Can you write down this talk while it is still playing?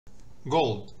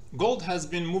Gold. Gold has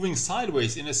been moving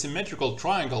sideways in a symmetrical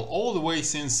triangle all the way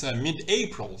since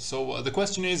mid-April. So the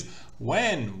question is,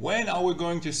 when are we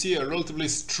going to see a relatively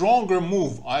stronger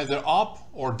move, either up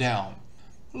or down?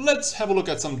 Let's have a look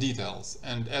at some details.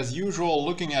 And as usual,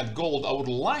 looking at gold, I would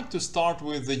like to start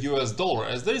with the US dollar,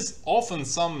 as there is often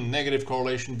some negative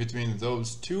correlation between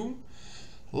those two.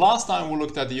 Last time we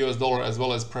looked at the US dollar as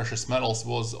well as precious metals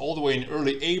was all the way in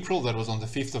early April. That was on the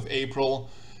 5th of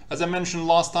April. As I mentioned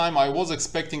last time, I was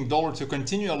expecting dollar to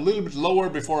continue a little bit lower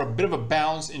before a bit of a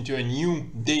bounce into a new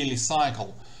daily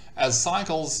cycle, as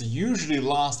cycles usually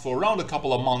last for around a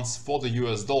couple of months for the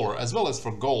US dollar, as well as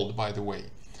for gold, by the way.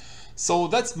 So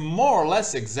that's more or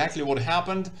less exactly what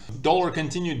happened. Dollar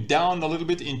continued down a little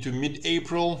bit into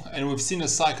mid-April, and we've seen a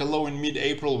cycle low in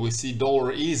mid-April. We see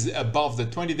dollar is above the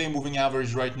 20-day moving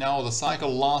average right now. The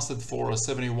cycle lasted for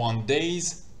 71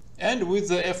 days. And with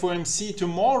the FOMC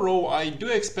tomorrow, I do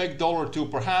expect dollar to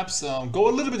perhaps go a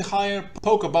little bit higher,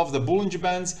 poke above the Bollinger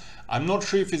Bands. I'm not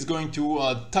sure if it's going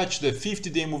to touch the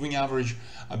 50-day moving average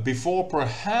before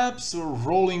perhaps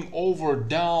rolling over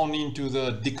down into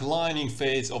the declining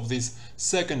phase of this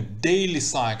second daily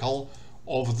cycle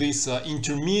of this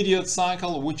intermediate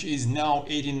cycle, which is now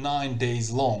 89 days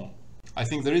long. I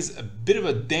think there is a bit of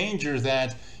a danger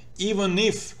that even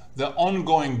if the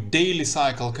ongoing daily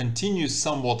cycle continues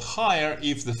somewhat higher,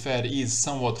 if the Fed is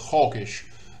somewhat hawkish,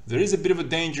 there is a bit of a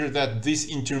danger that this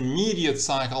intermediate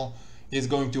cycle is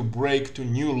going to break to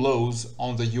new lows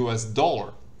on the US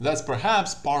dollar. That's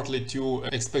perhaps partly to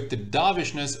expected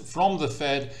dovishness from the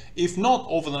Fed, if not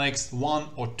over the next 1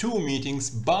 or 2 meetings,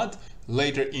 but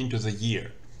later into the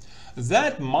year.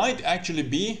 That might actually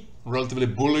be relatively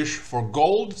bullish for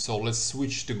gold, so let's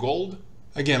switch to gold.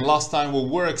 Again, last time we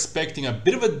were expecting a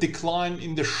bit of a decline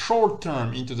in the short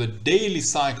term into the daily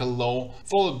cycle low,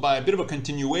 followed by a bit of a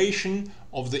continuation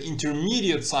of the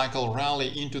intermediate cycle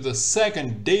rally into the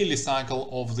second daily cycle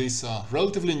of this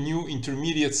relatively new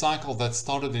intermediate cycle that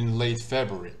started in late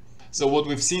February. So what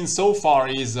we've seen so far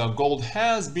is gold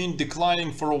has been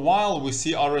declining for a while. We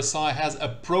see RSI has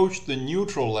approached the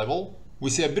neutral level. We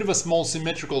see a bit of a small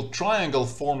symmetrical triangle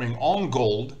forming on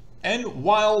gold. And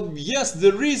while, yes,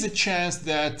 there is a chance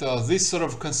that this sort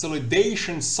of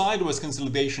consolidation, sideways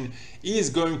consolidation, is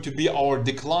going to be our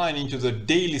decline into the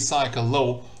daily cycle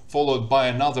low, followed by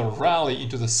another rally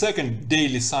into the second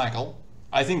daily cycle,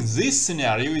 I think this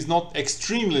scenario is not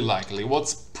extremely likely.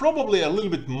 What's probably a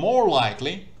little bit more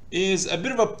likely is a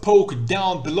bit of a poke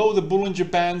down below the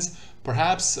Bollinger Bands,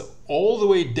 perhaps all the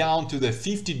way down to the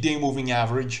 50-day moving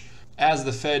average, as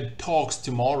the Fed talks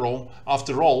tomorrow.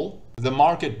 After all, the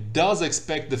market does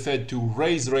expect the Fed to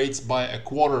raise rates by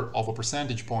 1/4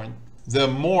 percentage point. The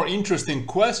more interesting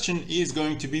question is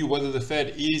going to be whether the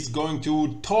Fed is going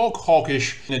to talk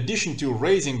hawkish in addition to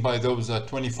raising by those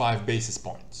 25 basis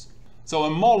points. So a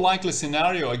more likely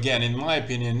scenario, again, in my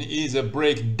opinion, is a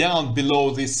break down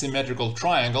below this symmetrical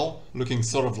triangle, looking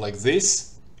sort of like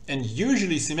this. And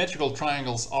usually symmetrical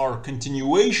triangles are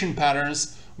continuation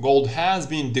patterns. Gold has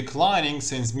been declining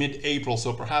since mid-April,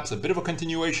 so perhaps a bit of a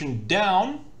continuation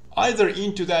down, either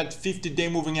into that 50-day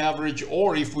moving average,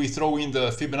 or if we throw in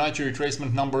the Fibonacci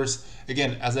retracement numbers,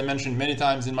 again, as I mentioned many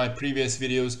times in my previous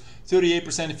videos,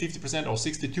 38%, 50% or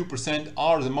 62%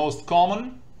 are the most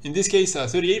common. In this case,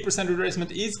 38%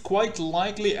 retracement is quite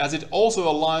likely, as it also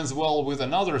aligns well with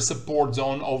another support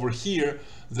zone over here,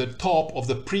 the top of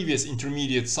the previous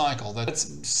intermediate cycle.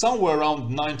 That's somewhere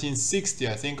around 1960,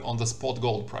 I think, on the spot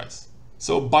gold price.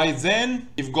 So by then,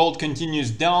 if gold continues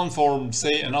down for,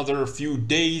 say, another few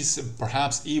days,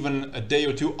 perhaps even a day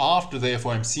or two after the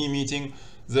FOMC meeting,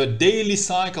 the daily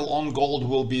cycle on gold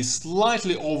will be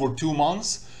slightly over 2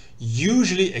 months.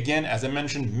 Usually, again, as I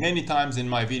mentioned many times in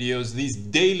my videos, these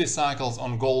daily cycles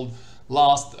on gold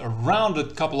last around a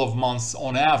couple of months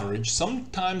on average,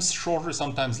 sometimes shorter,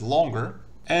 sometimes longer.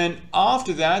 And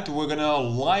after that, we're gonna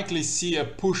likely see a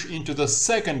push into the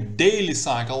second daily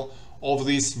cycle of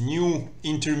this new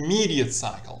intermediate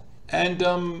cycle. And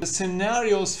the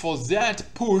scenarios for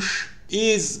that push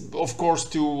is, of course,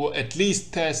 to at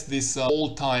least test this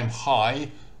all-time high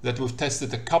that we've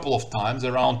tested a couple of times,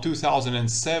 around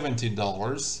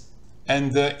 $2,070.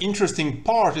 And the interesting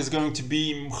part is going to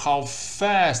be how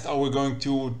fast are we going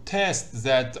to test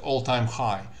that all-time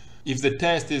high. If the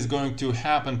test is going to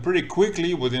happen pretty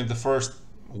quickly within the first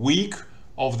week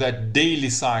of that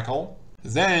daily cycle,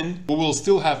 then we will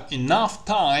still have enough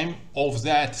time of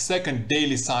that second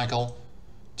daily cycle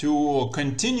to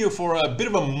continue for a bit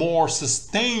of a more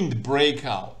sustained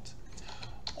breakout.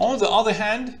 On the other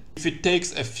hand, if it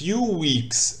takes a few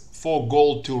weeks for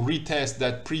gold to retest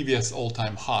that previous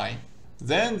all-time high,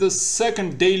 then the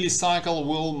second daily cycle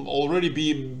will already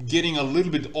be getting a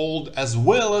little bit old, as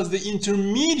well as the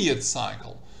intermediate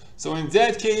cycle. So in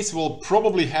that case, we'll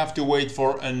probably have to wait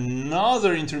for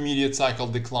another intermediate cycle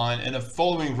decline and a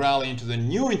following rally into the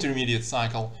new intermediate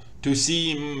cycle to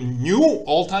see new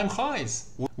all-time highs.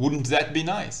 Wouldn't that be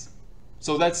nice?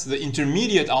 So that's the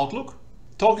intermediate outlook.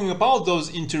 Talking about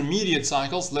those intermediate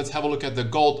cycles, let's have a look at the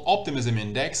gold optimism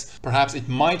index. Perhaps it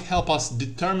might help us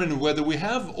determine whether we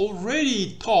have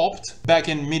already topped back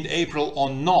in mid-April or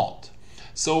not.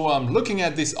 So looking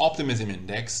at this optimism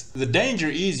index, the danger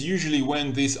is usually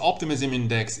when this optimism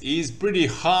index is pretty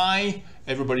high,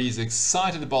 everybody is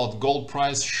excited about gold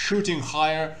price shooting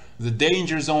higher. The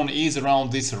danger zone is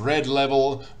around this red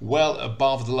level, well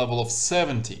above the level of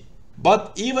 70.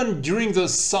 But even during the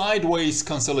sideways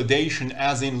consolidation,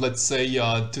 as in, let's say,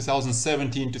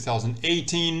 2017,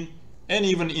 2018, and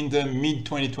even in the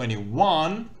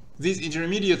mid-2021, these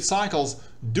intermediate cycles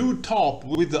do top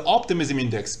with the optimism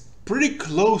index pretty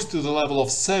close to the level of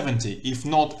 70, if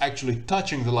not actually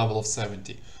touching the level of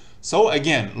 70. So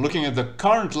again, looking at the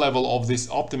current level of this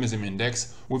optimism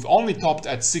index, we've only topped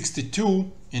at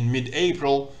 62 in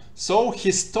mid-April. So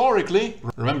historically,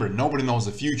 remember, nobody knows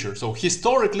the future. So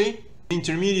historically,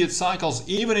 intermediate cycles,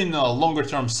 even in longer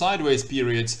term sideways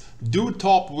periods, do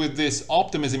top with this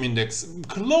optimism index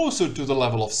closer to the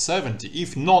level of 70,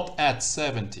 if not at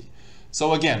 70.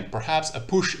 So again, perhaps a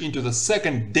push into the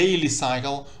second daily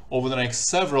cycle over the next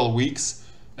several weeks.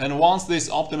 And once this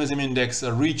optimism index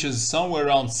reaches somewhere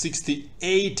around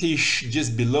 68-ish,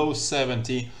 just below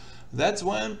 70, that's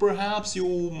when perhaps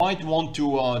you might want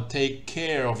to take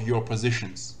care of your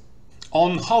positions.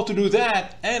 On how to do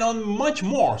that, and on much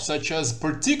more, such as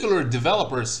particular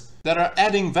developers that are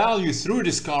adding value through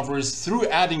discoveries, through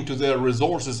adding to their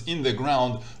resources in the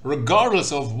ground,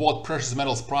 regardless of what precious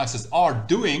metals prices are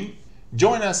doing,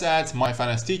 join us at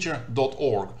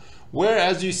myfinanceteacher.org, where,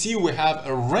 as you see, we have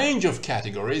a range of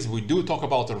categories. We do talk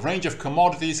about a range of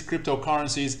commodities,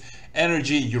 cryptocurrencies,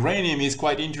 energy. Uranium is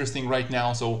quite interesting right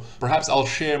now, so perhaps I'll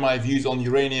share my views on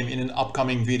uranium in an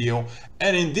upcoming video.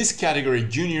 And in this category,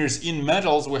 juniors in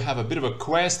metals, we have a bit of a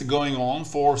quest going on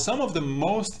for some of the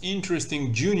most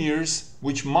interesting juniors,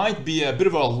 which might be a bit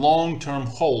of a long-term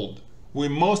hold. We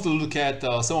mostly look at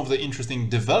some of the interesting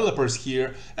developers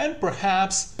here, and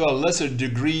perhaps to a lesser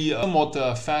degree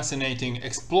somewhat fascinating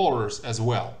explorers as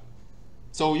well.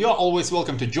 So you're always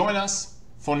welcome to join us.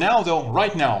 For now though,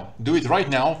 right now, do it right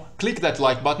now, click that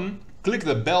like button, click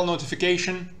the bell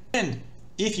notification, and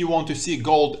if you want to see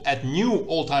gold at new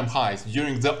all-time highs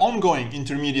during the ongoing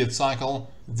intermediate cycle,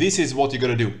 this is what you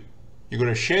gotta do. You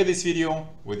gotta share this video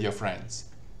with your friends.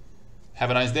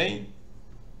 Have a nice day.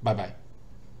 Bye bye.